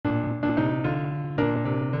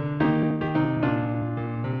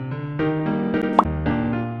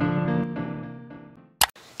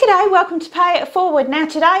G'day, welcome to Pay It Forward. Now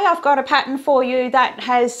today I've got a pattern for you that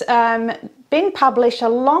has been published a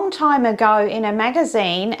long time ago in a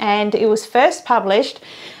magazine, and it was first published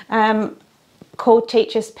called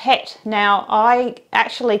Teacher's Pet. Now I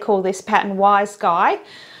actually call this pattern Wise Guy,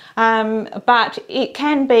 but it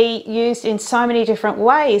can be used in so many different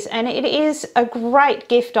ways, and it is a great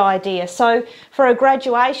gift idea. So for a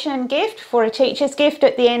graduation gift, for a teacher's gift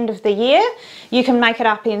at the end of the year, you can make it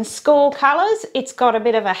up in school colours. It's got a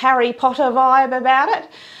bit of a Harry Potter vibe about it.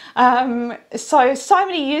 So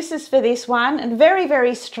many uses for this one, and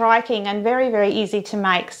very striking and very easy to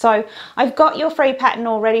make. So I've got your free pattern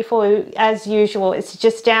all ready for you as usual. It's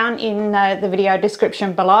just down in the video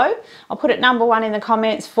description below. I'll put it number 1 in the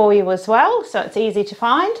comments for you as well, so it's easy to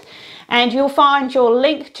find. And you'll find your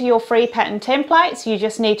link to your free pattern templates. You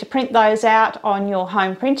just need to print those out on your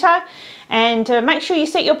home printer, and make sure you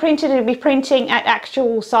set your printer to be printing at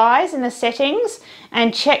actual size in the settings,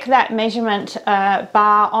 and check that measurement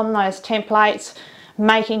bar on those templates,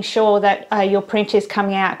 making sure that your print is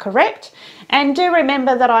coming out correct. And do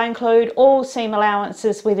remember that I include all seam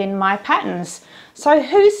allowances within my patterns. So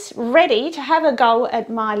who's ready to have a go at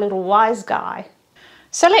my little Wise Guy?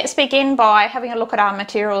 So let's begin by having a look at our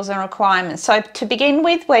materials and requirements. So to begin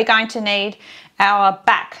with, we're going to need our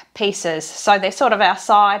back pieces. So they're sort of our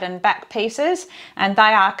side and back pieces, and they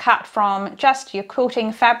are cut from just your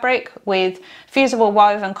quilting fabric with fusible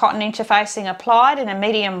woven cotton interfacing applied in a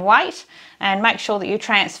medium weight. And make sure that you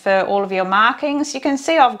transfer all of your markings. You can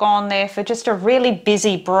see I've gone there for just a really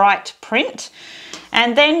busy, bright print.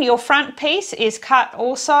 And then your front piece is cut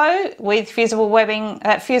also with fusible webbing,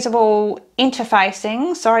 fusible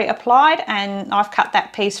interfacing, applied, and I've cut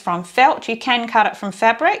that piece from felt. You can cut it from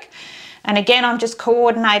fabric. And again, I'm just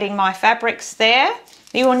coordinating my fabrics there.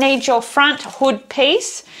 You will need your front hood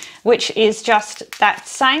piece, which is just that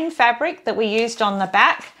same fabric that we used on the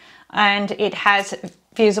back, and it has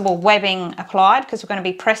fusible webbing applied because we're going to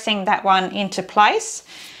be pressing that one into place.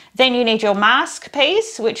 Then you need your mask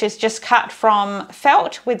piece, which is just cut from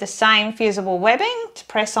felt with the same fusible webbing to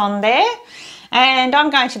press on there. And I'm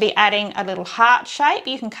going to be adding a little heart shape.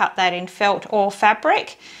 You can cut that in felt or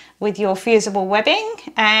fabric with your fusible webbing.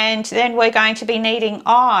 And then we're going to be needing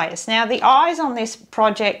eyes. Now the eyes on this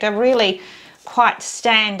project are really quite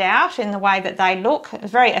stand out in the way that they look. A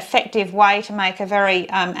very effective way to make a very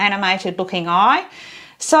animated looking eye.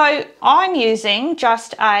 So I'm using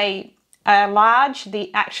just actually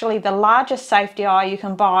the largest safety eye you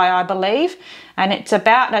can buy, I believe, and it's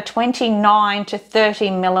about a 29 to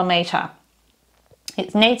 30 millimeter.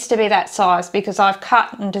 It needs to be that size because I've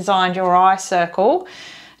cut and designed your eye circle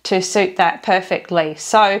to suit that perfectly.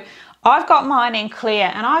 So I've got mine in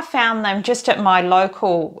clear, and I found them just at my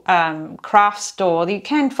local craft store. You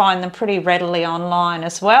can find them pretty readily online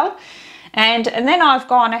as well. And then I've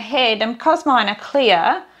gone ahead, and because mine are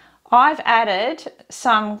clear, I've added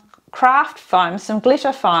some craft foam, some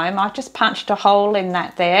glitter foam. I've just punched a hole in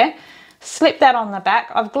that there, slipped that on the back.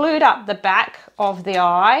 I've glued up the back of the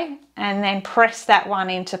eye and then pressed that one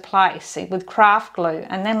into place with craft glue,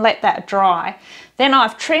 and then let that dry. Then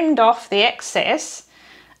I've trimmed off the excess,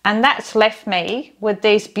 and that's left me with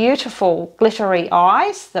these beautiful glittery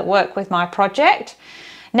eyes that work with my project.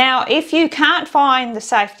 Now, if you can't find the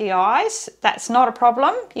safety eyes, that's not a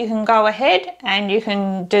problem. You can go ahead and you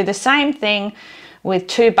can do the same thing with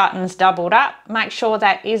 2 buttons doubled up. Make sure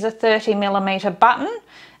that is a 30 millimeter button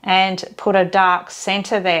and put a dark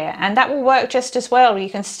center there, and that will work just as well. You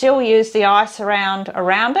can still use the eye surround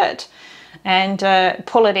around it and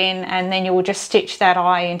pull it in, and then you will just stitch that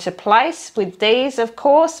eye into place. With these, of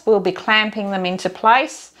course, we'll be clamping them into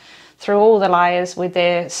place through all the layers with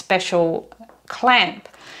their special clamp.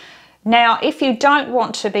 Now, if you don't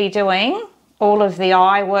want to be doing all of the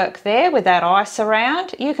eye work there with that eye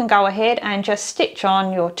surround, you can go ahead and just stitch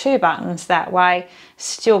on your 2 buttons that way.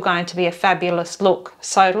 Still going to be a fabulous look.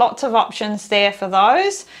 So lots of options there for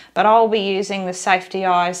those, but I'll be using the safety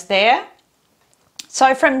eyes there.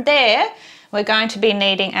 So from there, we're going to be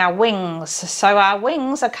needing our wings. So our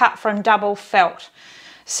wings are cut from double felt.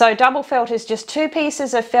 So double felt is just 2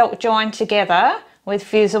 pieces of felt joined together with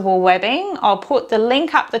fusible webbing. I'll put the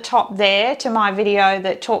link up the top there to my video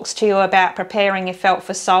that talks to you about preparing your felt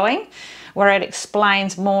for sewing, where it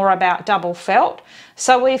explains more about double felt.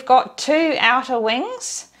 So we've got 2 outer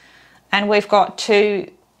wings and we've got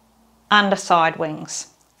 2 underside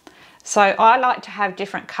wings. So I like to have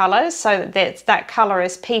different colours so that that colour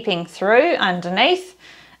is peeping through underneath.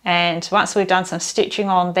 And once we've done some stitching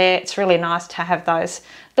on there, it's really nice to have those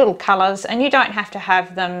little colours, and you don't have to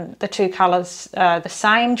have them, the 2 colours the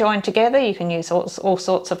same joined together. You can use all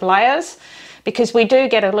sorts of layers, because we do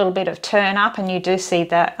get a little bit of turn up and you do see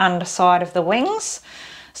the underside of the wings.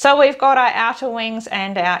 So we've got our outer wings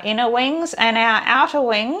and our inner wings, and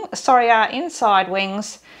our inside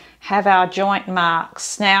wings have our joint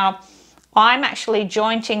marks. Now I'm actually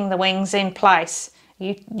jointing the wings in place.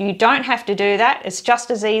 You don't have to do that. It's just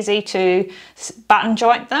as easy to button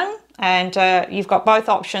joint them, and you've got both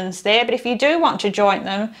options there. But if you do want to joint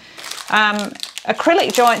them,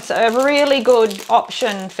 acrylic joints are a really good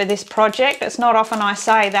option for this project. It's not often I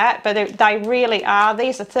say that, but they really are.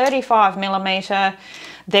 These are 35mm.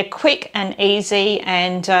 They're quick and easy,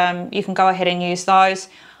 and you can go ahead and use those.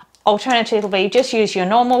 Alternatively, just use your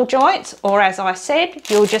normal joints, or as I said,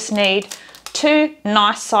 you'll just need 2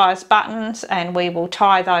 nice size buttons, and we will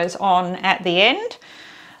tie those on at the end.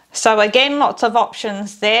 So again, lots of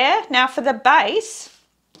options there. Now for the base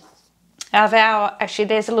of actually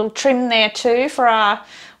there's a little trim there too for our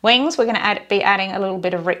wings. We're going to be adding a little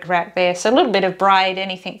bit of Ric Rac there, so a little bit of braid,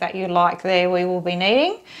 anything that you like there we will be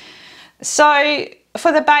needing. So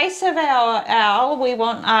for the base of our owl, we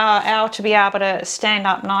want our owl to be able to stand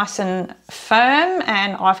up nice and firm,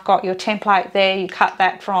 and I've got your template there. You cut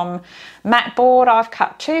that from mat board. I've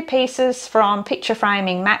cut 2 pieces from picture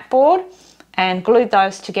framing mat board and glued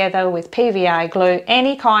those together with PVA glue.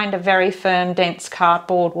 Any kind of very firm, dense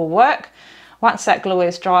cardboard will work. Once that glue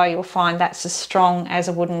is dry, you'll find that's as strong as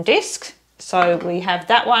a wooden disc. So we have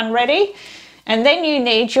that one ready. And then you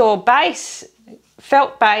need your base,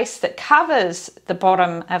 felt base that covers the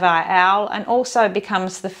bottom of our owl and also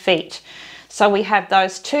becomes the feet. So we have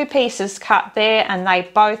those 2 pieces cut there, and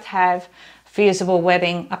they both have fusible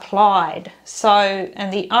webbing applied. So,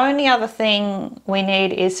 and the only other thing we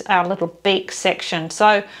need is our little beak section.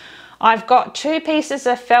 So I've got 2 pieces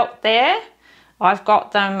of felt there. I've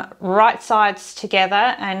got them right sides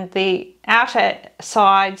together, and the outer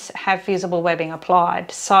sides have fusible webbing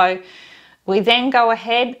applied. So we then go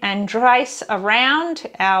ahead and trace around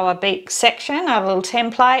our beak section, our little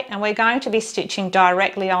template, and we're going to be stitching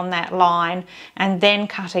directly on that line and then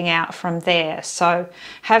cutting out from there. So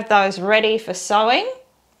have those ready for sewing.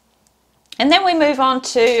 And then we move on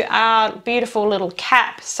to our beautiful little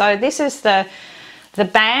cap. So this is the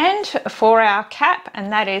band for our cap,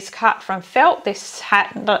 and that is cut from felt. This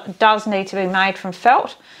hat does need to be made from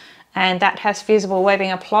felt, and that has fusible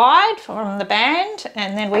webbing applied from the band.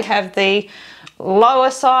 And then we have the lower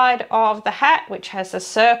side of the hat, which has a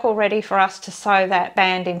circle ready for us to sew that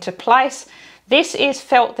band into place. This is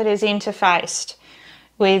felt that is interfaced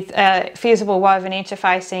with fusible woven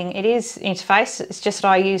interfacing. It is interfaced, it's just that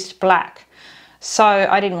I used black, so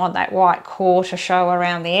I didn't want that white core to show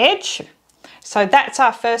around the edge. So that's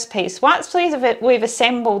our first piece. Once we've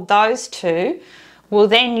assembled those 2, we'll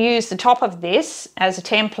then use the top of this as a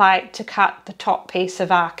template to cut the top piece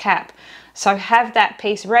of our cap. So have that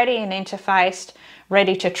piece ready and interfaced,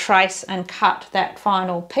 ready to trace and cut that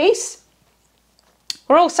final piece.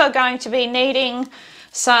 We're also going to be needing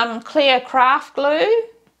some clear craft glue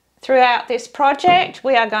throughout this project.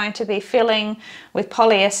 We are going to be filling with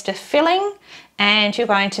polyester filling, and you're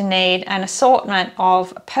going to need an assortment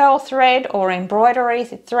of pearl thread or embroidery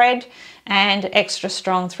thread and extra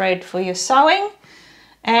strong thread for your sewing.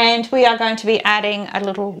 And we are going to be adding a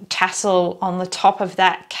little tassel on the top of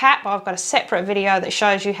that cap. I've got a separate video that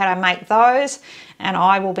shows you how to make those, and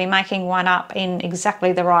I will be making one up in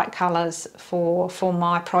exactly the right colours for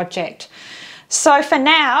my project. So for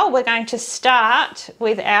now, we're going to start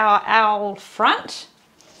with our owl front,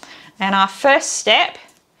 and our first step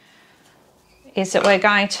is that we're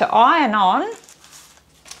going to iron on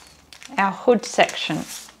our hood section.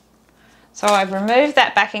 So I've removed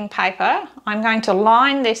that backing paper. I'm going to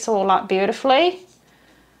line this all up beautifully,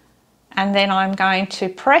 and then I'm going to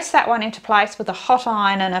press that one into place with a hot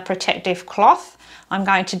iron and a protective cloth. I'm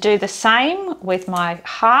going to do the same with my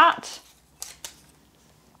heart,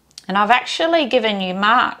 and I've actually given you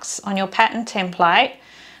marks on your pattern template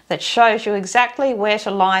that shows you exactly where to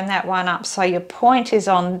line that one up. So your point is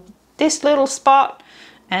on this little spot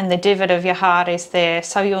and the divot of your heart is there,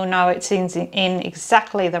 so you'll know it's in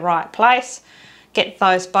exactly the right place. Get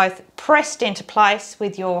those both pressed into place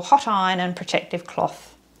with your hot iron and protective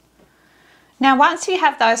cloth. Now once you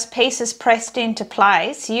have those pieces pressed into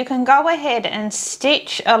place, you can go ahead and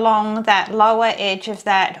stitch along that lower edge of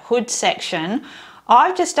that hood section.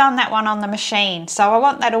 I've just done that one on the machine, so I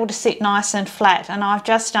want that all to sit nice and flat, and I've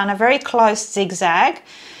just done a very close zigzag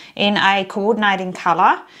in a coordinating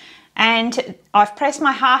colour. And I've pressed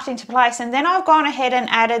my heart into place, and then I've gone ahead and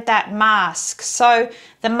added that mask. So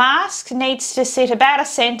the mask needs to sit about 1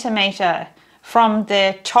 centimetre from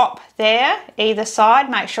the top there, either side.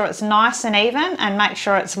 Make sure it's nice and even, and make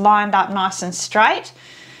sure it's lined up nice and straight.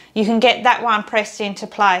 you can get that one pressed into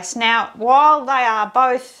place. Now, while they are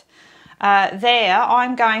both there,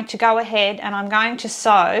 I'm going to go ahead and I'm going to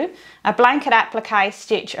sew a blanket applique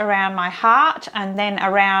stitch around my heart and then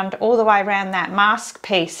around all the way around that mask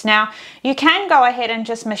piece. Now, you can go ahead and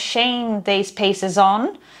just machine these pieces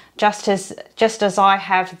on just as I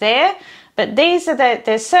have there, but these are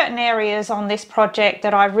there's certain areas on this project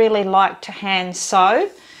that I really like to hand sew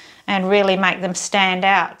and really make them stand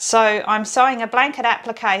out. So I'm sewing a blanket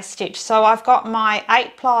applique stitch. So I've got my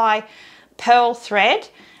 8-ply pearl thread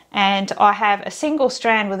and I have a single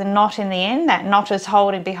strand with a knot in the end. That knot is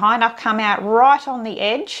holding behind. I've come out right on the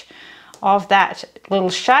edge of that little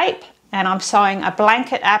shape and I'm sewing a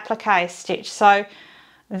blanket applique stitch. So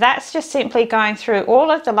that's just simply going through all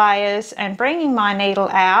of the layers and bringing my needle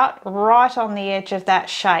out right on the edge of that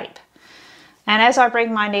shape. And as I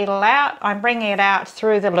bring my needle out, I'm bringing it out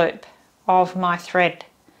through the loop of my thread.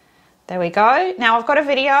 There we go. Now I've got a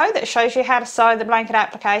video that shows you how to sew the blanket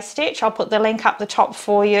applique stitch. I'll put the link up the top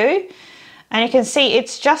for you. And you can see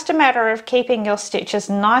it's just a matter of keeping your stitches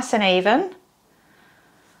nice and even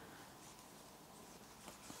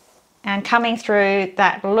and coming through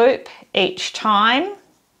that loop each time.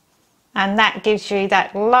 And that gives you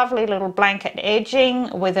that lovely little blanket edging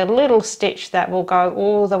with a little stitch that will go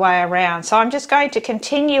all the way around. So I'm just going to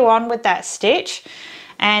continue on with that stitch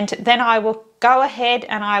and then I will go ahead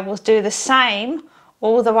and I will do the same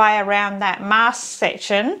all the way around that mask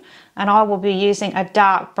section and I will be using a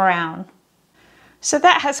dark brown. So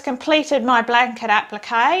that has completed my blanket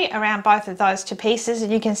applique around both of those two pieces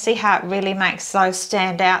and you can see how it really makes those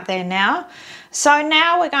stand out there now. So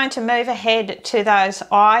now we're going to move ahead to those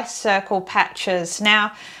eye circle patches.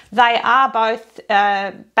 Now they are both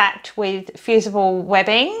backed with fusible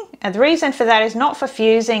webbing. And the reason for that is not for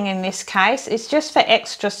fusing in this case, it's just for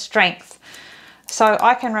extra strength. So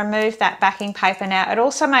I can remove that backing paper now. It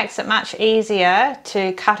also makes it much easier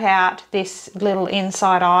to cut out this little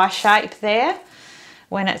inside eye shape there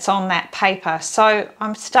when it's on that paper. So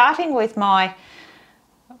I'm starting with my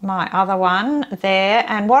other one there,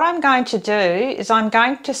 and what I'm going to do is I'm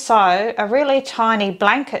going to sew a really tiny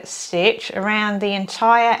blanket stitch around the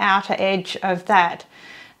entire outer edge of that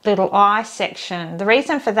little eye section. The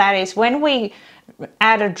reason for that is when we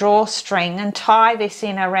add a drawstring and tie this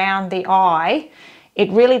in around the eye, it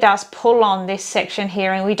really does pull on this section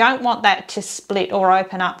here and we don't want that to split or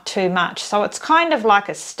open up too much. So it's kind of like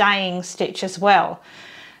a staying stitch as well.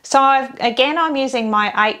 So I'm using my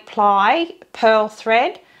 8-ply pearl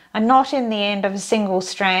thread, a knot in the end of a single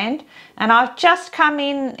strand, and I've just come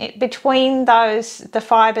in between the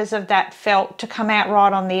fibres of that felt to come out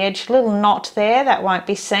right on the edge, little knot there that won't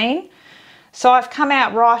be seen. So I've come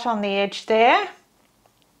out right on the edge there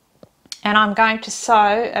and I'm going to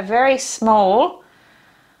sew a very small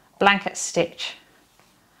blanket stitch,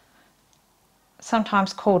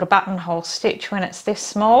 sometimes called a buttonhole stitch when it's this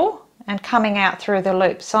small, and coming out through the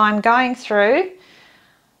loop. So I'm going through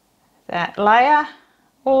that layer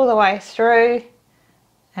all the way through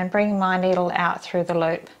and bring my needle out through the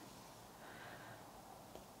loop.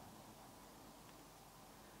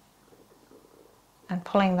 And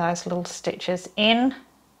pulling those little stitches in,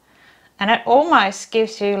 and it almost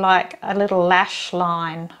gives you like a little lash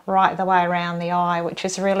line right the way around the eye, which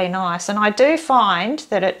is really nice. And I do find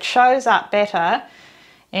that it shows up better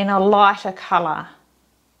in a lighter colour,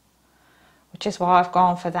 which is why I've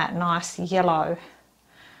gone for that nice yellow.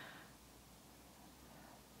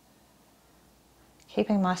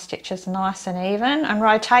 Keeping my stitches nice and even and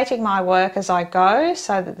rotating my work as I go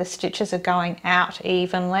so that the stitches are going out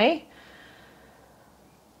evenly.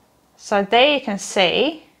 So there you can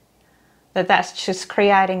see that that's just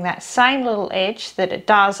creating that same little edge that it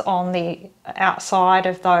does on the outside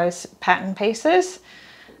of those pattern pieces,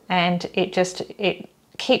 and it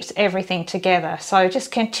keeps everything together. So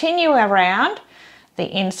just continue around the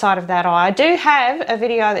inside of that eye. I do have a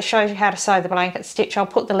video that shows you how to sew the blanket stitch. I'll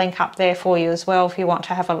put the link up there for you as well if you want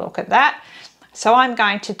to have a look at that. So I'm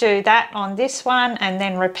going to do that on this one and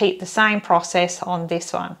then repeat the same process on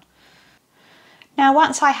this one. Now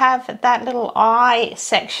once I have that little eye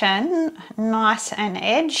section nice and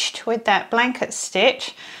edged with that blanket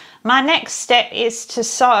stitch, my next step is to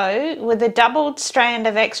sew with a doubled strand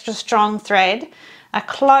of extra strong thread a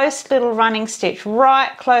close little running stitch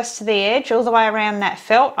right close to the edge all the way around that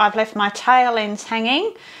felt. I've left my tail ends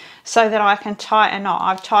hanging so that I can tie a knot.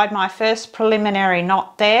 I've tied my first preliminary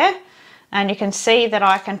knot there and you can see that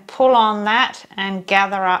I can pull on that and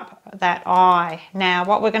gather up that eye. Now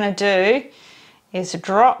what we're going to do is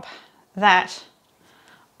drop that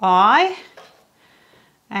eye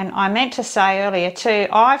And I meant to say earlier too,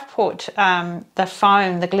 I've put the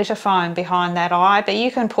foam, the glitter foam behind that eye, but you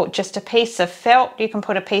can put just a piece of felt, you can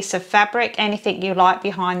put a piece of fabric, anything you like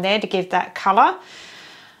behind there to give that colour.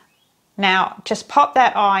 Now just pop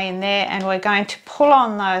that eye in there and we're going to pull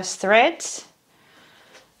on those threads.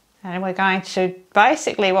 And we're going to,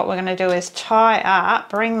 basically what we're going to do is tie up,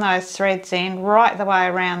 bring those threads in right the way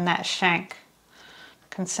around that shank.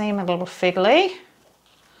 Can seem a little fiddly,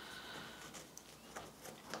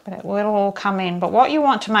 but it will all come in. But what you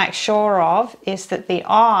want to make sure of is that the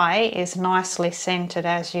eye is nicely centered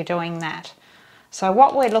as you're doing that. So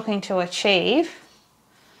what we're looking to achieve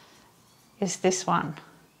is this one.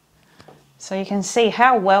 So you can see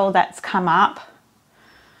how well that's come up,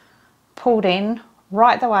 pulled in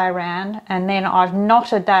right the way around, and then I've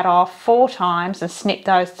knotted that off 4 times and snipped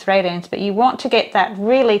those thread ends. But you want to get that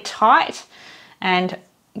really tight, and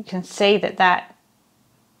you can see that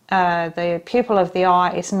the pupil of the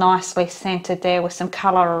eye is nicely centered there with some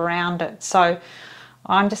color around it. So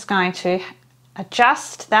I'm just going to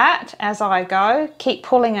adjust that as I go, keep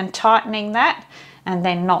pulling and tightening that, and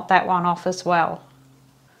then knot that one off as well.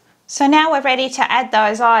 So now we're ready to add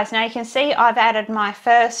those eyes. Now you can see I've added my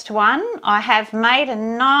first one. I have made a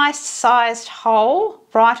nice sized hole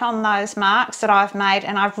right on those marks that I've made,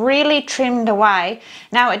 and I've really trimmed away.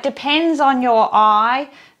 Now it depends on your eye,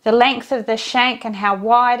 the length of the shank and how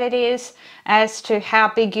wide it is as to how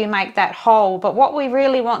big you make that hole. But what we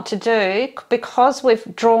really want to do, because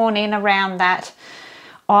we've drawn in around that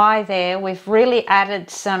eye there, we've really added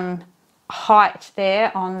some height there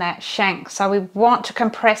on that shank, so we want to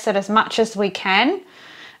compress it as much as we can,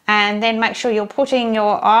 and then make sure you're putting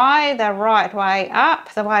your eye the right way up,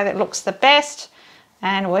 the way that looks the best,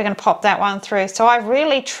 and we're going to pop that one through. So I've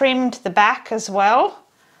really trimmed the back as well,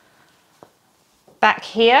 back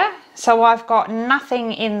here, so I've got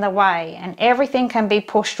nothing in the way and everything can be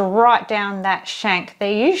pushed right down that shank.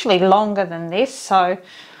 They're usually longer than this, so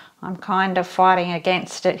I'm kind of fighting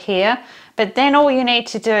against it here. But then all you need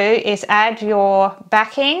to do is add your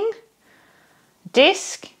backing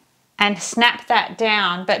disc and snap that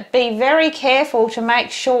down, but be very careful to make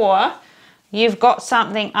sure you've got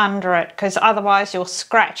something under it, because otherwise you'll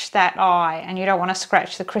scratch that eye, and you don't want to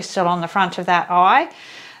scratch the crystal on the front of that eye.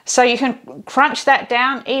 So you can crunch that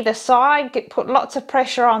down either side, put lots of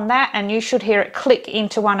pressure on that, and you should hear it click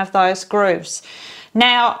into one of those grooves.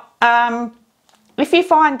 Now if you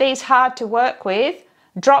find these hard to work with,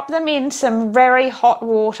 drop them in some very hot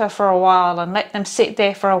water for a while and let them sit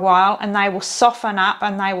there for a while, and they will soften up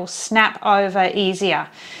and they will snap over easier.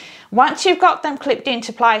 Once you've got them clipped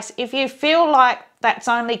into place, if you feel like that's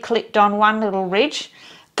only clipped on one little ridge,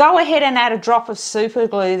 go ahead and add a drop of super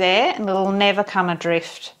glue there and it'll never come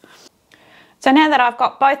adrift. So now that I've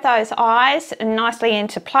got both those eyes nicely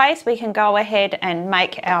into place, we can go ahead and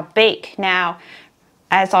make our beak. Now,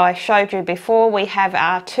 as I showed you before, we have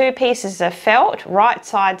our 2 pieces of felt right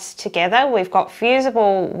sides together. We've got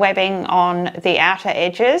fusible webbing on the outer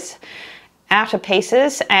edges, outer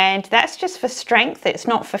pieces, and that's just for strength. It's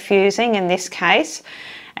not for fusing in this case.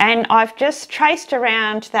 And I've just traced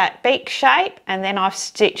around that beak shape, and then I've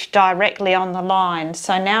stitched directly on the line.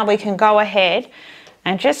 So now we can go ahead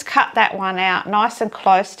and just cut that one out nice and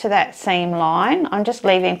close to that seam line. I'm just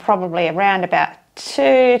leaving probably around about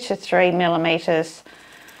 2 to 3 millimeters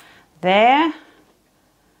there.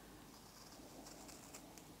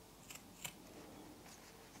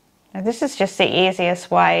 Now this is just the easiest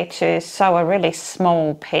way to sew a really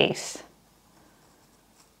small piece.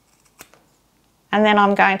 And then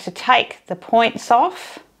I'm going to take the points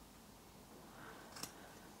off.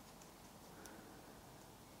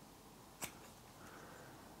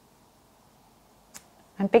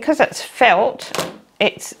 And because it's felt,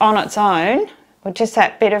 it's on its own, with just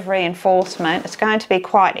that bit of reinforcement, it's going to be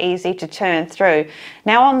quite easy to turn through.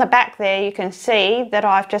 Now on the back there you can see that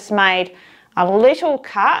I've just made a little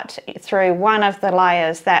cut through one of the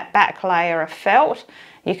layers, that back layer of felt.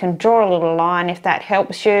 You can draw a little line if that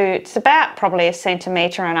helps you. It's about probably 1.5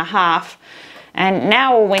 centimeters. And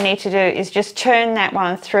now all we need to do is just turn that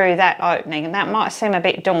one through that opening, and that might seem a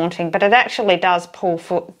bit daunting, but it actually does pull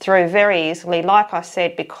through very easily, like I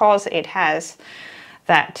said, because it has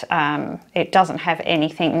that it doesn't have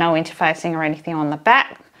anything, no interfacing or anything on the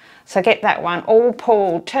back. So get that one all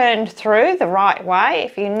pulled, turned through the right way.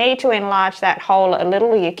 If you need to enlarge that hole a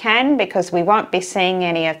little, you can, because we won't be seeing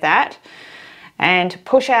any of that. And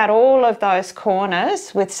push out all of those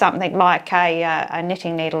corners with something like a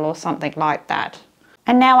knitting needle or something like that.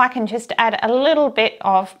 And now I can just add a little bit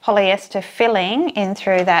of polyester filling in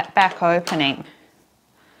through that back opening.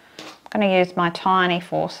 I'm going to use my tiny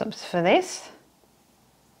forceps for this.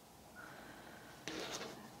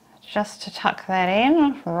 just to tuck that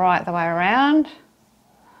in right the way around,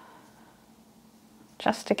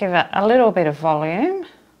 just to give it a little bit of volume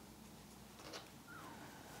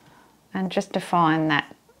and just define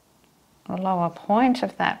that lower point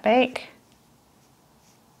of that beak.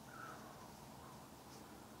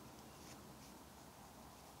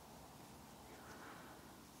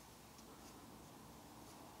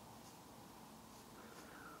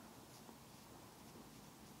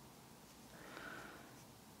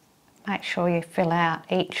 Make sure you fill out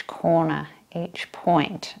each corner, each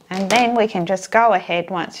point, and then we can just go ahead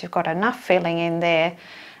once you've got enough filling in there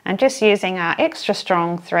and just using our extra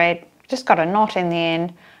strong thread, just got a knot in the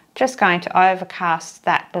end, just going to overcast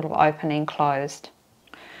that little opening closed.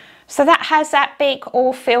 So that has that beak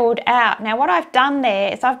all filled out. Now what I've done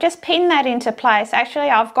there is I've just pinned that into place. Actually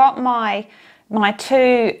I've got my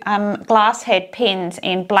two glass head pins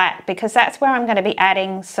in black because that's where I'm going to be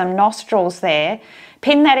adding some nostrils there.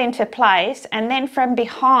 Pin that into place, and then from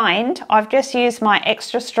behind I've just used my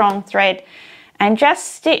extra strong thread and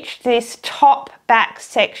just stitched this top back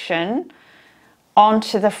section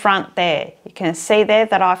onto the front there. You can see there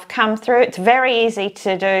that I've come through. It's very easy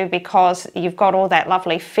to do because you've got all that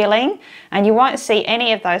lovely filling and you won't see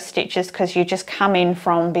any of those stitches because you just come in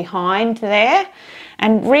from behind there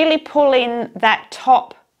and really pull in that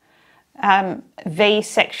top V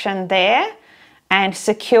section there and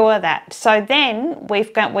secure that. So then we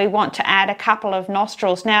want to add a couple of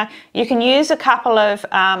nostrils. Now you can use a couple of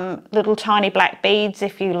little tiny black beads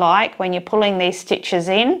if you like when you're pulling these stitches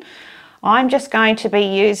in. I'm just going to be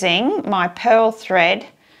using my pearl thread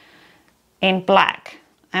in black,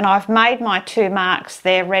 and I've made my 2 marks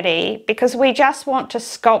there ready because we just want to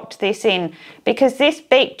sculpt this in, because this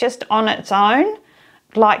beak just on its own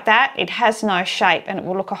like that, it has no shape and it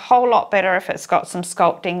will look a whole lot better if it's got some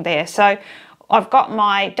sculpting there. So I've got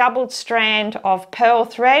my doubled strand of pearl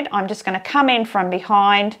thread. I'm just going to come in from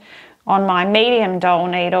behind on my medium dowel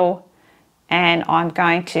needle and I'm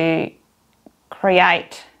going to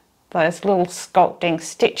create those little sculpting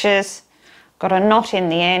stitches. Got a knot in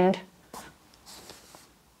the end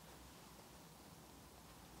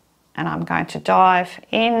and I'm going to dive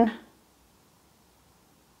in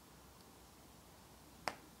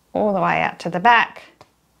all the way out to the back.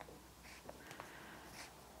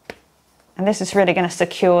 And this is really going to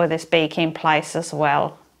secure this beak in place as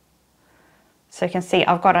well. So you can see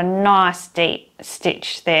I've got a nice deep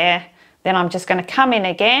stitch there. Then I'm just going to come in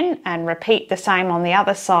again and repeat the same on the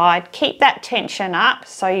other side. Keep that tension up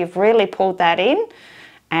so you've really pulled that in,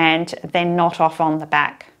 and then knot off on the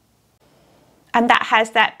back. And that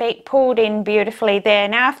has that beak pulled in beautifully there.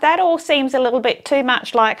 Now if that all seems a little bit too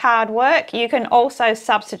much like hard work, you can also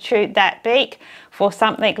substitute that beak for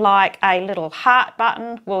something like a little heart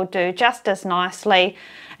button, will do just as nicely,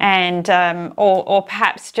 and or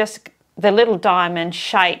perhaps just the little diamond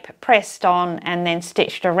shape pressed on and then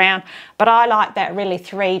stitched around. But I like that really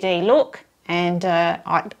 3D look, and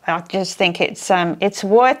I just think it's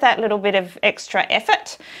worth that little bit of extra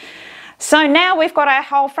effort. So now we've got our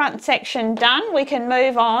whole front section done, we can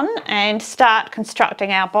move on and start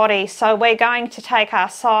constructing our body. So we're going to take our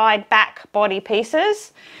side back body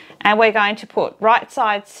pieces and we're going to put right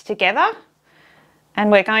sides together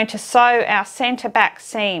and we're going to sew our centre back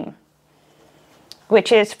seam,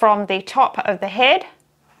 which is from the top of the head,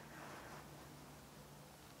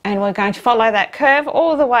 and we're going to follow that curve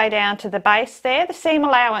all the way down to the base there. The seam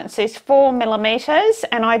allowance is 4 millimeters,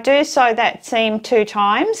 and I do sew that seam 2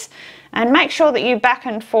 times, and make sure that you back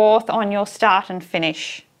and forth on your start and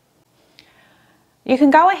finish. You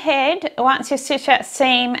can go ahead once you stitch that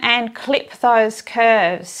seam and clip those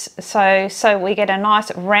curves so we get a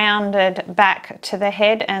nice rounded back to the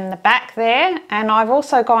head and the back there. And I've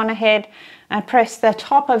also gone ahead and pressed the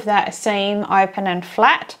top of that seam open and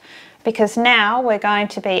flat, because now we're going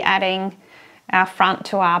to be adding our front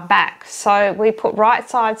to our back. So we put right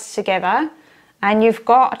sides together and you've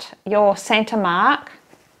got your centre mark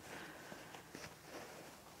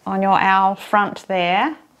on your owl front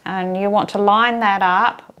there, and you want to line that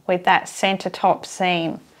up with that centre top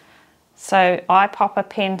seam. So I pop a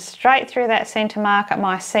pin straight through that centre mark at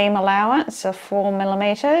my seam allowance of 4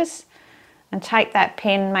 millimeters and take that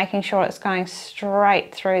pin, making sure it's going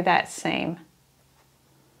straight through that seam.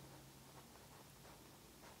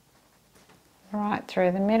 Right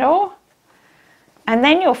through the middle. And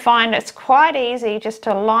then you'll find it's quite easy just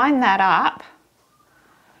to line that up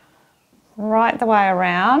right the way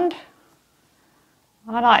around.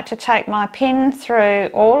 I like to take my pin through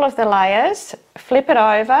all of the layers, flip it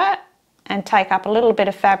over and take up a little bit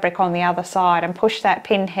of fabric on the other side and push that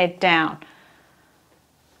pin head down.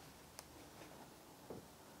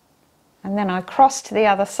 and then I cross to the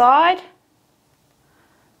other side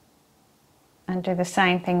and do the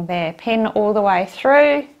same thing there. Pin all the way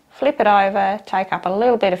through, flip it over, take up a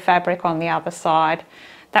little bit of fabric on the other side.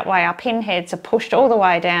 That way our pin heads are pushed all the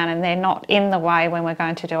way down and they're not in the way when we're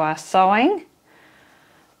going to do our sewing.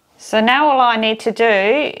 So now all I need to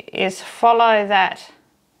do is follow that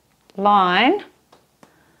line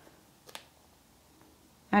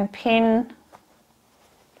and pin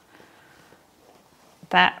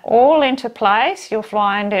that all into place. You'll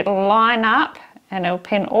find it'll line up and it'll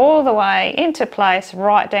pin all the way into place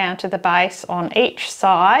right down to the base on each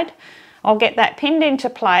side. I'll get that pinned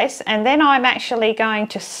into place, and then I'm actually going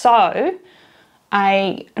to sew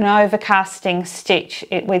an overcasting stitch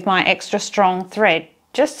with my extra strong thread,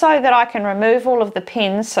 just so that I can remove all of the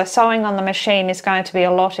pins, so sewing on the machine is going to be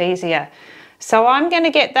a lot easier. So I'm going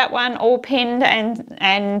to get that one all pinned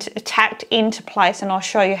and tacked into place, and I'll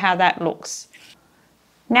show you how that looks.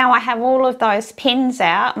 Now I have all of those pins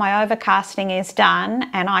out, my overcasting is done,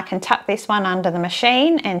 and I can tuck this one under the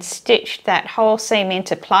machine and stitch that whole seam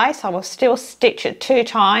into place. I will still stitch it 2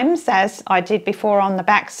 times as I did before on the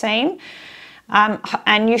back seam.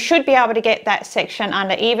 And you should be able to get that section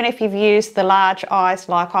under, even if you've used the large eyes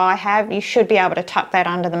like I have, you should be able to tuck that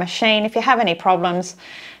under the machine. If you have any problems,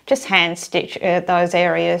 just hand stitch those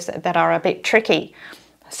areas that are a bit tricky.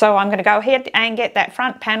 So I'm going to go ahead and get that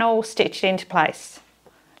front panel stitched into place.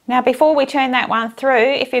 Now before we turn that one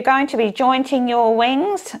through, if you're going to be jointing your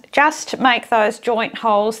wings, just make those joint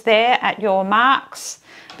holes there at your marks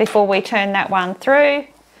before we turn that one through.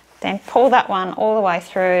 Then pull that one all the way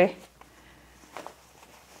through.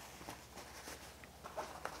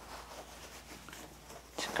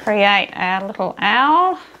 To create our little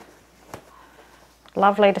owl.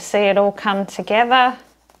 Lovely to see it all come together.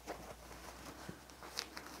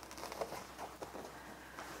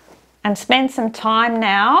 And spend some time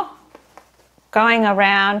now going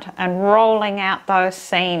around and rolling out those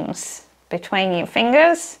seams between your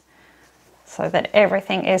fingers so that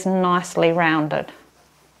everything is nicely rounded.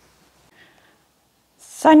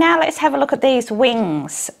 So now let's have a look at these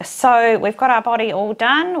wings. So we've got our body all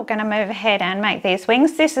done. We're going to move ahead and make these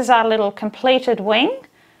wings. This is our little completed wing.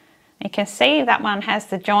 You can see that one has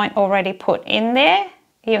the joint already put in there.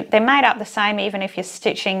 They're made up the same even if you're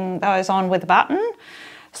stitching those on with a button.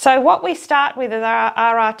 So what we start with are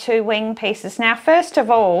our 2 wing pieces. Now first of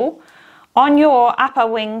all, on your upper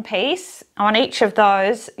wing piece, on each of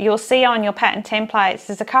those, you'll see on your pattern templates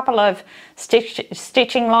there's a couple of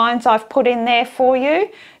stitching lines I've put in there for you.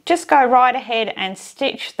 Just go right ahead and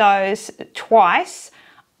stitch those twice,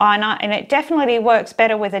 and it definitely works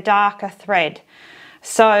better with a darker thread.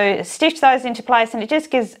 So stitch those into place, and it just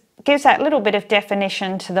gives that little bit of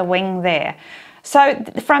definition to the wing there. So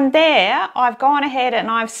from there, I've gone ahead and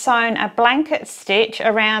I've sewn a blanket stitch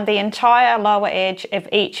around the entire lower edge of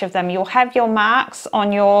each of them. You'll have your marks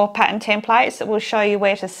on your pattern templates that will show you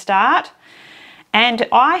where to start. And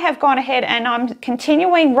I have gone ahead and I'm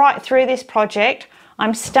continuing right through this project.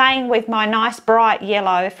 I'm staying with my nice bright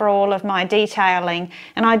yellow for all of my detailing.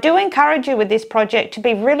 And I do encourage you with this project to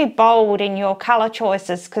be really bold in your colour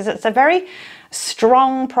choices, because it's a very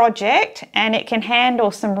strong project and it can handle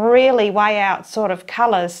some really way out sort of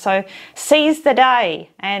colours. So seize the day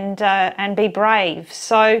and be brave.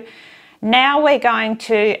 So now we're going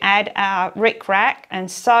to add our Ric Rac and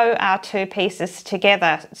sew our 2 pieces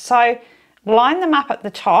together. So line them up at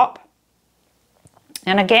the top,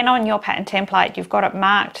 and again on your pattern template you've got it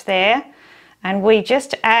marked there, and we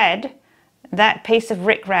just add that piece of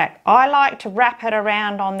Ric Rac. I like to wrap it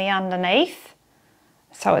around on the underneath,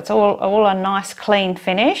 so it's all a nice clean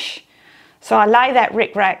finish. So I lay that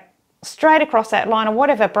Ric Rac straight across that line of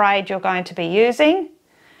whatever braid you're going to be using,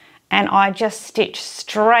 and I just stitch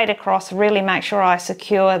straight across, really make sure I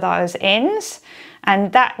secure those ends,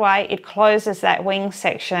 and that way it closes that wing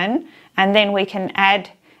section, and then we can add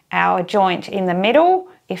our joint in the middle.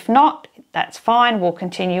 If not, that's fine, we'll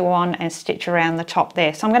continue on and stitch around the top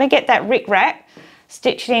there. So I'm going to get that Ric Rac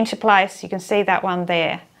stitched into place. You can see that one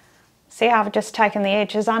there. See how I've just taken the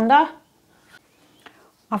edges under?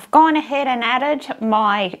 I've gone ahead and added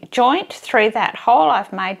my joint through that hole.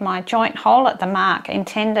 I've made my joint hole at the mark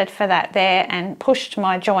intended for that there and pushed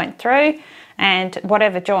my joint through, and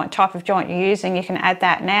whatever type of joint you're using, you can add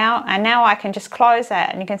that now. And now I can just close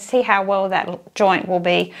that, and you can see how well that joint will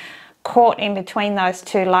be caught in between those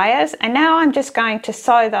 2 layers. And now I'm just going to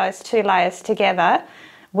sew those 2 layers together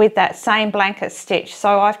with that same blanket stitch.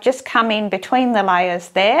 So I've just come in between the layers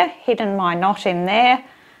there, hidden my knot in there,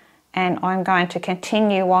 and I'm going to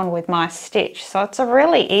continue on with my stitch. So it's a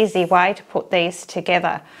really easy way to put these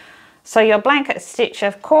together. So your blanket stitch,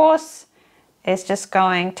 of course, is just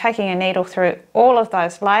taking a needle through all of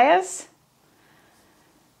those layers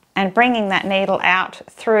and bringing that needle out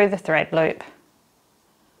through the thread loop,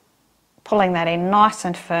 pulling that in nice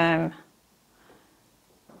and firm.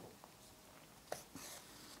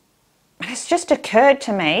 It's just occurred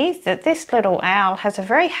to me that this little owl has a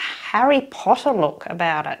very Harry Potter look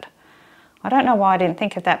about it. I don't know why I didn't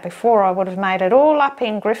think of that before. I would have made it all up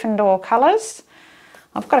in Gryffindor colours.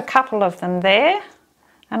 I've got a couple of them there,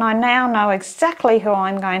 and I now know exactly who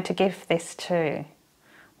I'm going to give this to.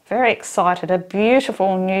 Very excited. A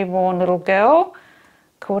beautiful newborn little girl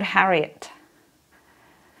called Harriet.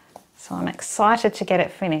 So I'm excited to get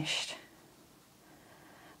it finished.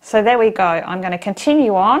 So there we go. I'm going to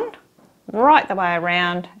continue on right the way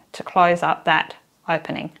around to close up that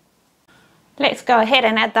opening. Let's go ahead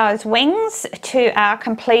and add those wings to our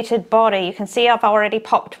completed body. You can see I've already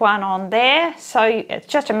popped one on there, so it's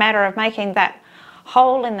just a matter of making that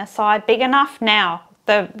hole in the side big enough. Now,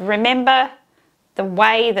 remember the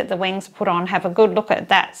way that the wings are put on, have a good look at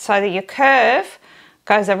that, so that your curve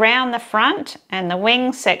goes around the front and the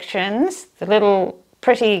wing sections, the little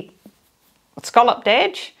pretty scalloped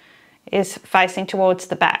edge, is facing towards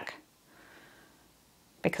the back,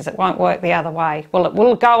 because it won't work the other way. Well, it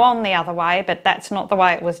will go on the other way, but that's not the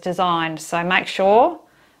way it was designed. So make sure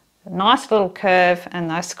a nice little curve and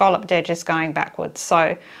those scalloped edges going backwards.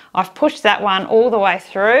 So I've pushed that one all the way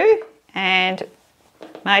through and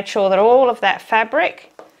made sure that all of that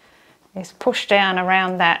fabric is pushed down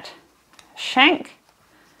around that shank,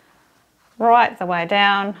 right the way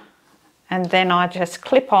down, and then I just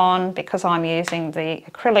clip on, because I'm using the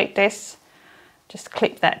acrylic disc. Just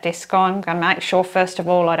clip that disc on. I'm going to make sure first of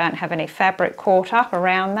all I don't have any fabric caught up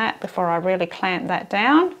around that before I really clamp that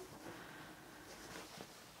down.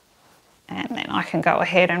 And then I can go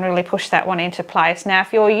ahead and really push that one into place. Now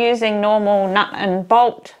if you're using normal nut and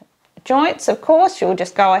bolt joints, of course, you'll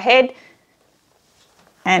just go ahead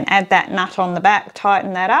and add that nut on the back,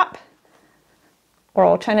 tighten that up. Or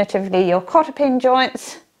alternatively your cotter pin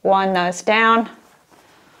joints, wind those down.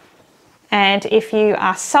 And if you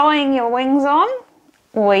are sewing your wings on,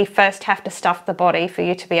 we first have to stuff the body for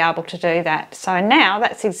you to be able to do that. So now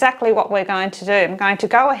that's exactly what we're going to do. I'm going to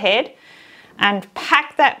go ahead and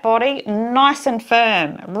pack that body nice and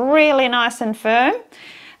firm, really nice and firm,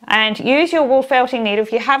 and use your wool felting needle.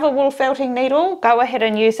 If you have a wool felting needle, go ahead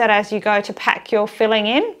and use that as you go to pack your filling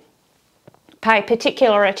in. Pay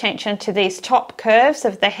particular attention to these top curves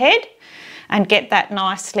of the head and get that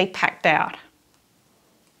nicely packed out.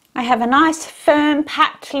 I have a nice firm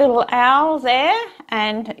packed little owl there,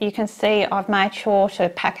 and you can see I've made sure to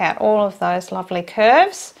pack out all of those lovely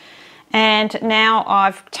curves. And now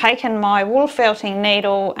I've taken my wool felting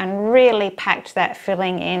needle and really packed that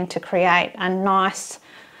filling in to create a nice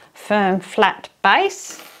firm flat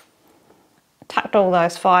base. Tucked all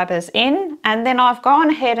those fibres in, and then I've gone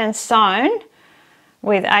ahead and sewn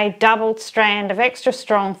with a doubled strand of extra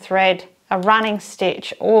strong thread, a running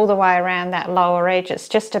stitch all the way around that lower edge. It's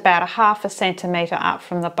just about 1/2 centimetre up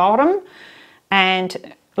from the bottom,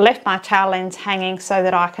 and left my tail ends hanging so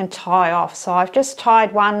that I can tie off. So I've just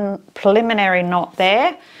tied one preliminary knot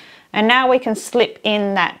there, and now we can slip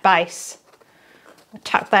in that base.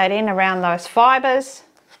 Tuck that in around those fibres.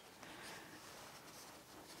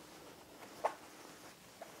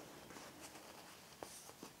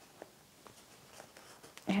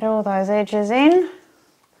 Get all those edges in.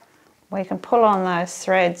 We can pull on those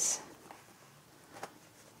threads.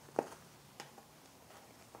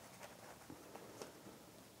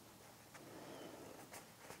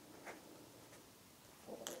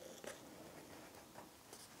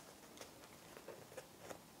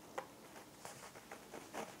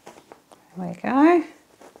 There we go.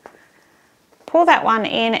 Pull that one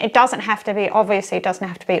in. It doesn't have to be, obviously it doesn't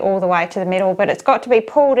have to be all the way to the middle, but it's got to be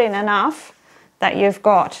pulled in enough that you've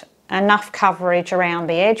got enough coverage around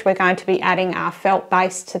the edge. We're going to be adding our felt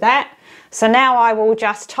base to that. So now I will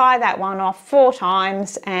just tie that one off 4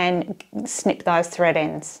 times and snip those thread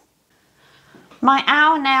ends. My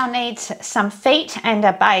owl now needs some feet and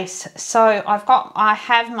a base. So I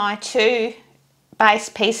have my 2 base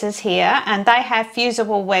pieces here, and they have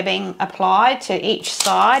fusible webbing applied to each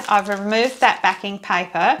side. I've removed that backing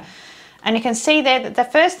paper, and you can see there that the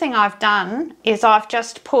first thing I've done is I've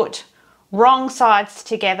just put wrong sides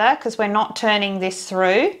together because we're not turning this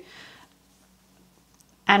through,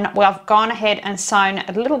 and I've gone ahead and sewn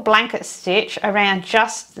a little blanket stitch around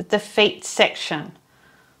just the feet section,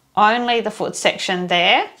 only the foot section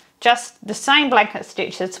there, just the same blanket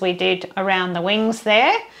stitch as we did around the wings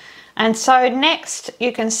there. And so next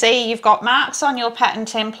you can see you've got marks on your pattern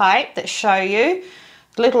template that show you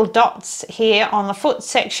little dots here on the foot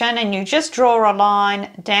section, and you just draw a line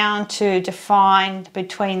down to define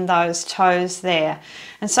between those toes there.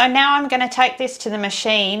 And so now I'm going to take this to the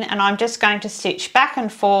machine, and I'm just going to stitch back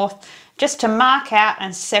and forth just to mark out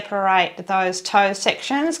and separate those toe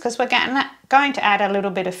sections, because we're going to add a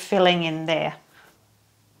little bit of filling in there.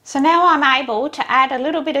 So now I'm able to add a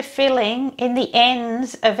little bit of filling in the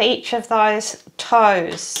ends of each of those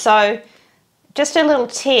toes. So just a little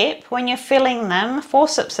tip, when you're filling them,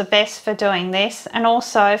 forceps are best for doing this, and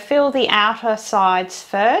also fill the outer sides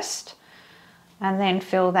first and then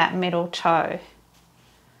fill that middle toe.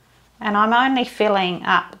 And I'm only filling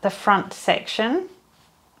up the front section.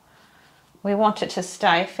 We want it to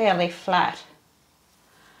stay fairly flat.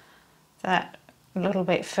 That a little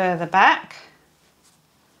bit further back.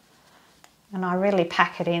 And I really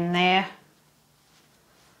pack it in there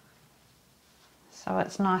so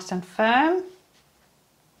it's nice and firm,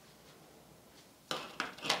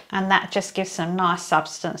 and that just gives some nice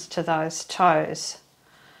substance to those toes.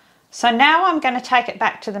 So now I'm going to take it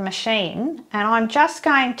back to the machine, and I'm just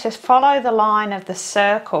going to follow the line of the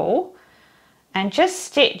circle and just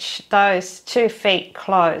stitch those 2 feet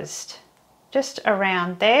closed, just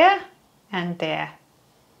around there and there.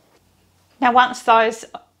 Now once those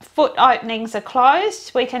foot openings are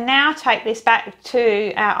closed, we can now take this back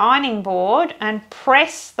to our ironing board and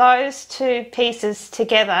press those 2 pieces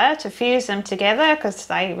together to fuse them together, because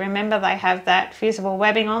remember they have that fusible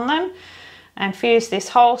webbing on them, and fuse this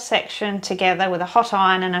whole section together with a hot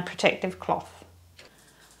iron and a protective cloth.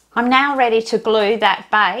 I'm now ready to glue that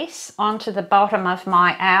base onto the bottom of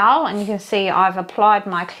my owl, and you can see I've applied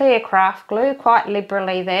my clear craft glue quite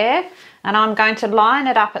liberally there, and I'm going to line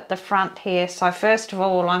it up at the front here. So first of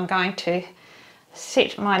all, I'm going to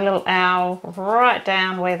sit my little owl right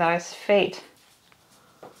down where those feet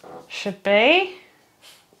should be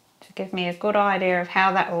to give me a good idea of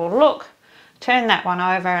how that will look. Turn that one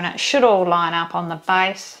over and it should all line up on the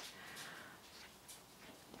base.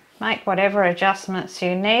 Make whatever adjustments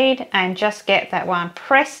you need and just get that one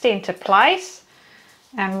pressed into place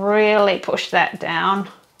and really push that down.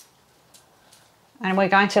 And we're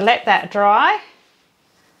going to let that dry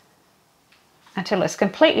until it's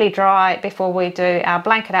completely dry before we do our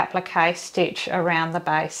blanket applique stitch around the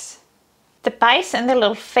base. The base and the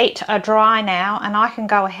little feet are dry now, and I can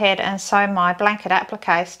go ahead and sew my blanket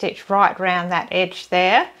applique stitch right around that edge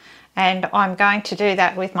there. And I'm going to do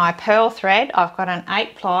that with my pearl thread. I've got an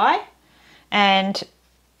 8-ply, and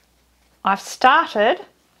I've started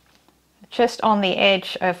just on the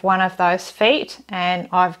edge of one of those feet, and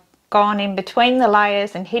I've gone in between the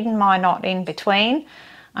layers and hidden my knot in between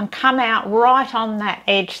and come out right on that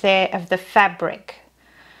edge there of the fabric.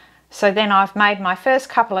 So then I've made my first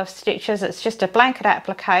couple of stitches. It's just a blanket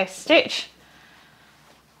applique stitch,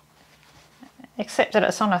 except that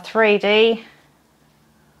it's on a 3D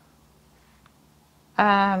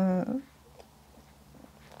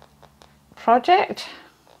project.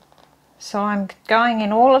 So I'm going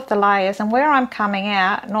in all of the layers, and where I'm coming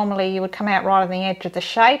out, normally you would come out right on the edge of the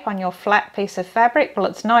shape on your flat piece of fabric. Well,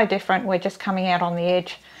 it's no different. We're just coming out on the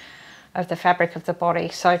edge of the fabric of the body.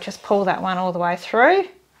 So just pull that one all the way through,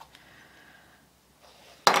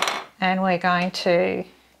 and we're going to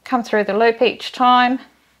come through the loop each time.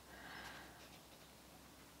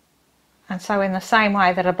 And so in the same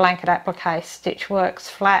way that a blanket applique stitch works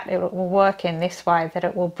flat, it will work in this way, that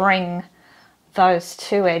it will bring those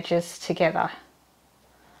 2 edges together.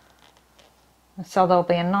 And so there'll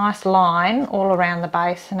be a nice line all around the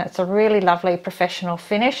base, and it's a really lovely professional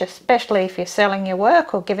finish, especially if you're selling your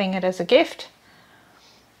work or giving it as a gift.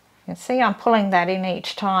 You can see I'm pulling that in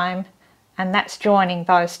each time, and that's joining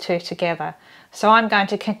those 2 together. So I'm going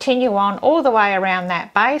to continue on all the way around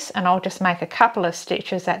that base, and I'll just make a couple of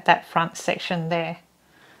stitches at that front section there.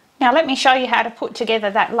 Now let me show you how to put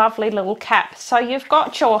together that lovely little cap. So you've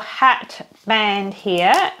got your hat band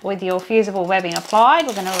here with your fusible webbing applied.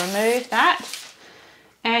 We're going to remove that,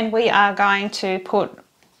 and we are going to put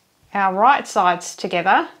our right sides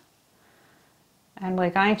together, and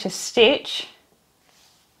we're going to stitch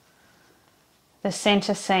the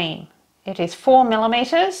center seam. It is 4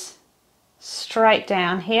 millimeters straight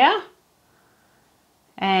down here,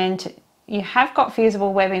 and you have got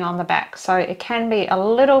fusible webbing on the back, so it can be a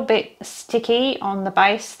little bit sticky on the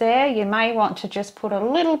base there. You may want to just put a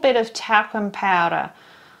little bit of talcum powder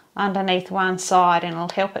underneath one side, and it'll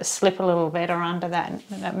help it slip a little better under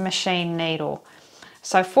that machine needle.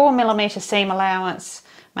 So 4 millimeter seam allowance.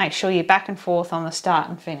 Make sure you're back and forth on the start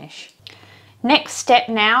and finish. Next step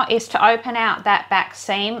now is to open out that back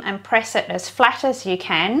seam and press it as flat as you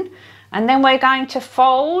can, and then we're going to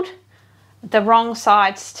fold the wrong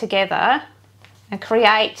sides together and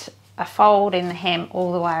create a fold in the hem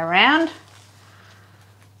all the way around.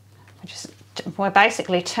 We're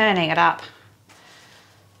basically turning it up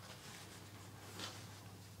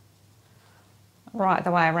right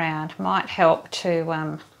the way around. Might help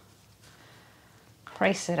to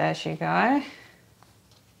crease it as you go.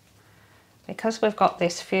 Because we've got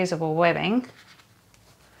this fusible webbing,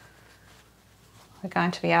 we're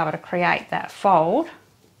going to be able to create that fold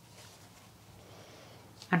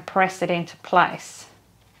and press it into place.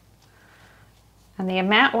 And the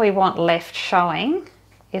amount we want left showing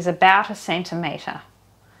is about 1 centimetre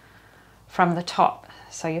from the top.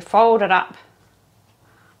 So you fold it up.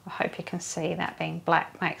 I hope you can see that being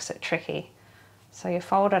black makes it tricky. So you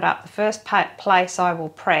fold it up. The first place I will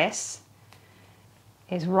press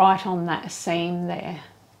is right on that seam there.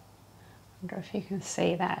 I wonder if you can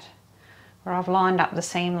see that, where I've lined up the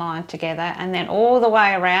seam line together, and then all the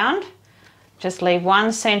way around just leave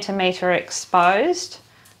 1 centimetre exposed,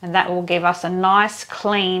 and that will give us a nice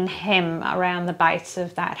clean hem around the base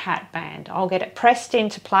of that hat band. I'll get it pressed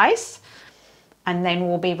into place and then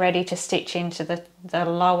we'll be ready to stitch into the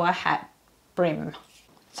lower hat brim.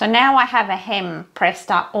 So now I have a hem pressed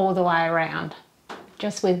up all the way around,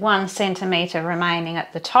 just with 1 centimetre remaining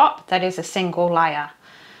at the top. That is a single layer.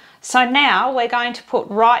 So now we're going to put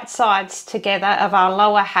right sides together of our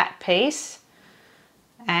lower hat piece,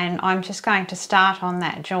 and I'm just going to start on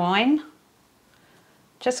that join.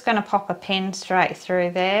 Just going to pop a pin straight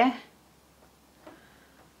through there,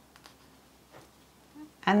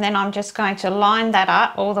 and then I'm just going to line that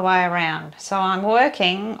up all the way around. So I'm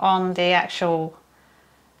working on the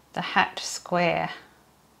hat square,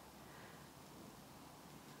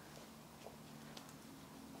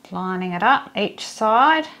 lining it up each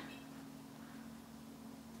side.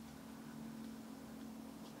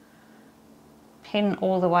 Pin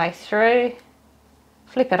all the way through,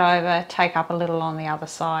 flip it over, take up a little on the other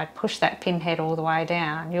side, push that pin head all the way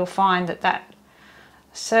down. You'll find that that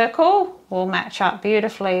circle will match up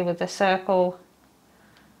beautifully with the circle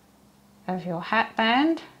of your hat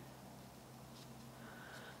band.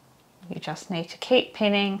 You just need to keep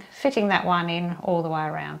pinning, fitting that one in all the way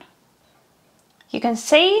around. You can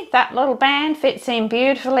see that little band fits in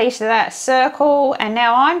beautifully to that circle, and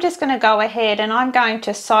now I'm just going to go ahead and I'm going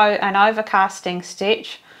to sew an overcasting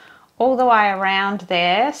stitch all the way around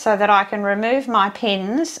there so that I can remove my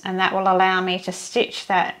pins, and that will allow me to stitch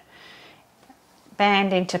that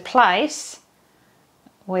band into place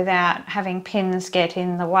without having pins get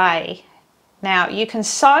in the way. Now you can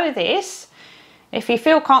sew this. If you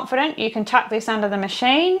feel confident, you can tuck this under the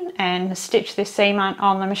machine and stitch this seam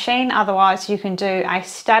on the machine. Otherwise, you can do a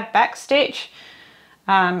stab back stitch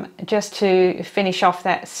just to finish off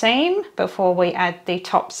that seam before we add the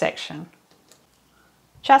top section.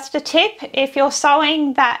 Just a tip, if you're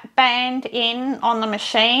sewing that band in on the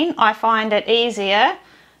machine, I find it easier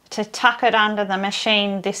to tuck it under the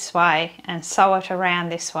machine this way and sew it around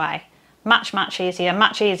this way. Much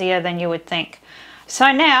easier than you would think.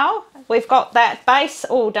 So now we've got that base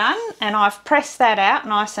all done, and I've pressed that out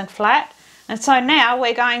nice and flat, and so now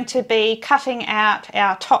we're going to be cutting out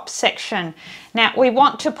our top section. Now we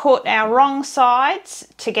want to put our wrong sides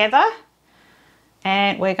together,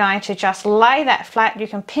 and we're going to just lay that flat. You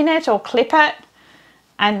can pin it or clip it,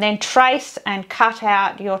 and then trace and cut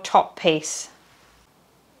out your top piece.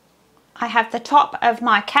 I have the top of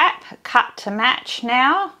my cap cut to match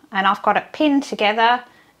now, and I've got it pinned together,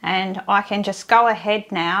 and I can just go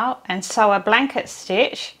ahead now and sew a blanket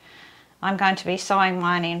stitch. I'm going to be sewing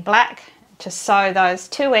mine in black to sew those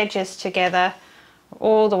two edges together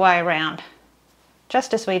all the way around,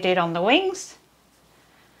 just as we did on the wings,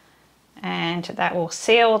 and that will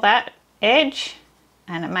seal that edge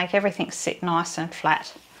and make everything sit nice and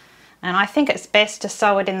flat. And I think it's best to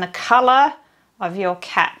sew it in the colour of your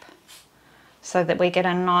cap so that we get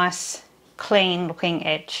a nice clean looking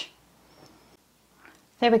edge.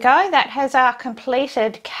 There we go, that has our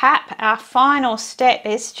completed cap. Our final step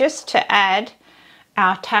is just to add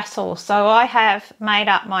our tassel. So I have made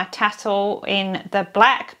up my tassel in the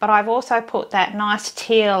black, but I've also put that nice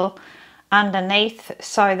teal underneath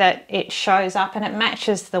so that it shows up and it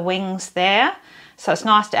matches the wings there. So it's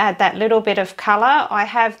nice to add that little bit of colour. I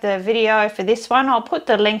have the video for this one. I'll put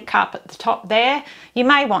the link up at the top there. You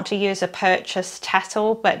may want to use a purchased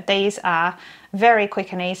tassel, but these are very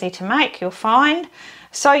quick and easy to make, you'll find.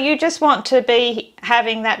 So you just want to be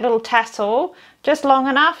having that little tassel just long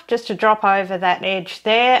enough just to drop over that edge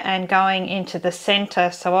there and going into the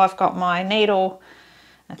centre. So I've got my needle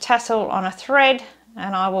and tassel on a thread,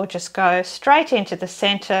 and I will just go straight into the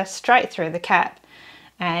centre, straight through the cap,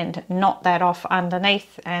 and knot that off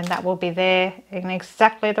underneath, and that will be there in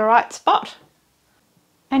exactly the right spot.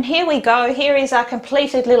 And here we go, here is our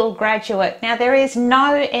completed little graduate. Now there is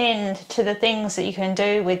no end to the things that you can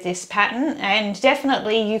do with this pattern, and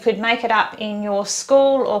definitely you could make it up in your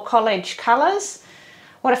school or college colours.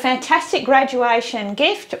 What a fantastic graduation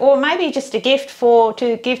gift, or maybe just a gift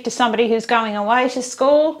to give to somebody who's going away to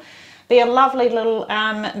school. Be a lovely little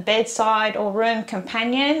bedside or room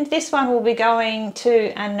companion. This one will be going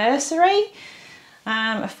to a nursery.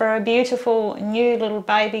 For a beautiful new little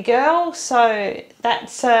baby girl, so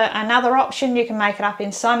that's another option. You can make it up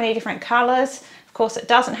in so many different colours. Of course, it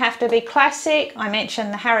doesn't have to be classic. I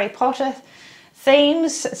mentioned the Harry Potter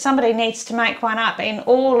themes. Somebody needs to make one up in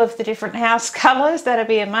all of the different house colours. That'd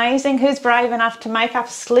be amazing. Who's brave enough to make up a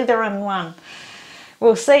Slytherin one?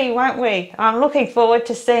 We'll see, won't we? I'm looking forward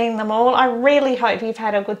to seeing them all. I really hope you've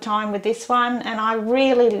had a good time with this one, and I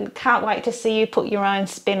really can't wait to see you put your own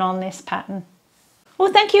spin on this pattern.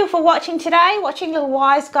 Well, thank you for watching today, watching little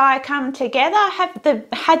wise guy come together. Had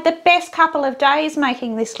the best couple of days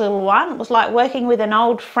making this little one. It was like working with an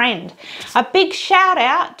old friend. A big shout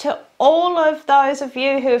out to all of those of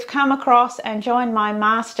you who have come across and joined my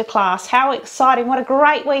masterclass. How exciting, what a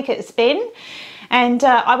great week it's been. And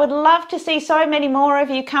I would love to see so many more of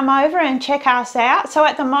you come over and check us out. So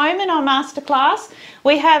at the moment on Masterclass,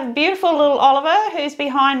 we have beautiful little Oliver who's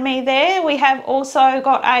behind me there. We have also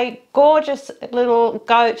got a gorgeous little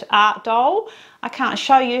goat art doll. I can't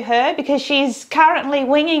show you her because she's currently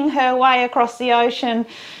winging her way across the ocean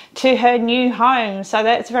to her new home. So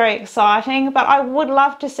that's very exciting. But I would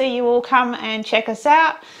love to see you all come and check us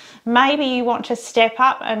out. Maybe you want to step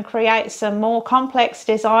up and create some more complex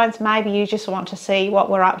designs. Maybe you just want to see what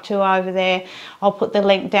we're up to over there. I'll put the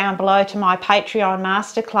link down below to my Patreon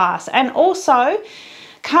masterclass. And also,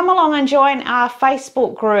 come along and join our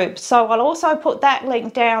Facebook group. So I'll also put that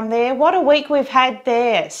link down there. What a week we've had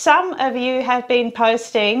there. Some of you have been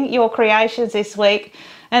posting your creations this week,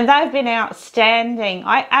 and they've been outstanding.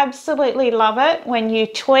 I absolutely love it when you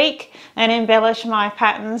tweak and embellish my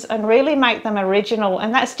patterns and really make them original,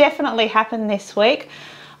 and that's definitely happened this week.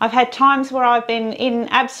 I've had times where I've been in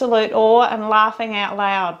absolute awe and laughing out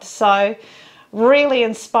loud, so really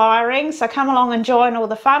inspiring. So come along and join all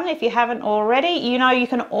the fun if you haven't already. You know, you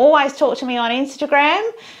can always talk to me on Instagram,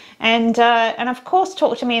 and of course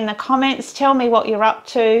talk to me in the comments. Tell me what you're up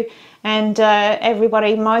to. And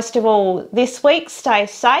everybody, most of all this week, stay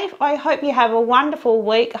safe. I hope you have a wonderful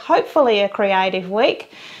week, hopefully a creative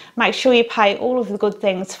week. Make sure you pay all of the good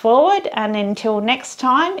things forward, and until next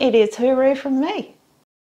time, it is hooroo from me.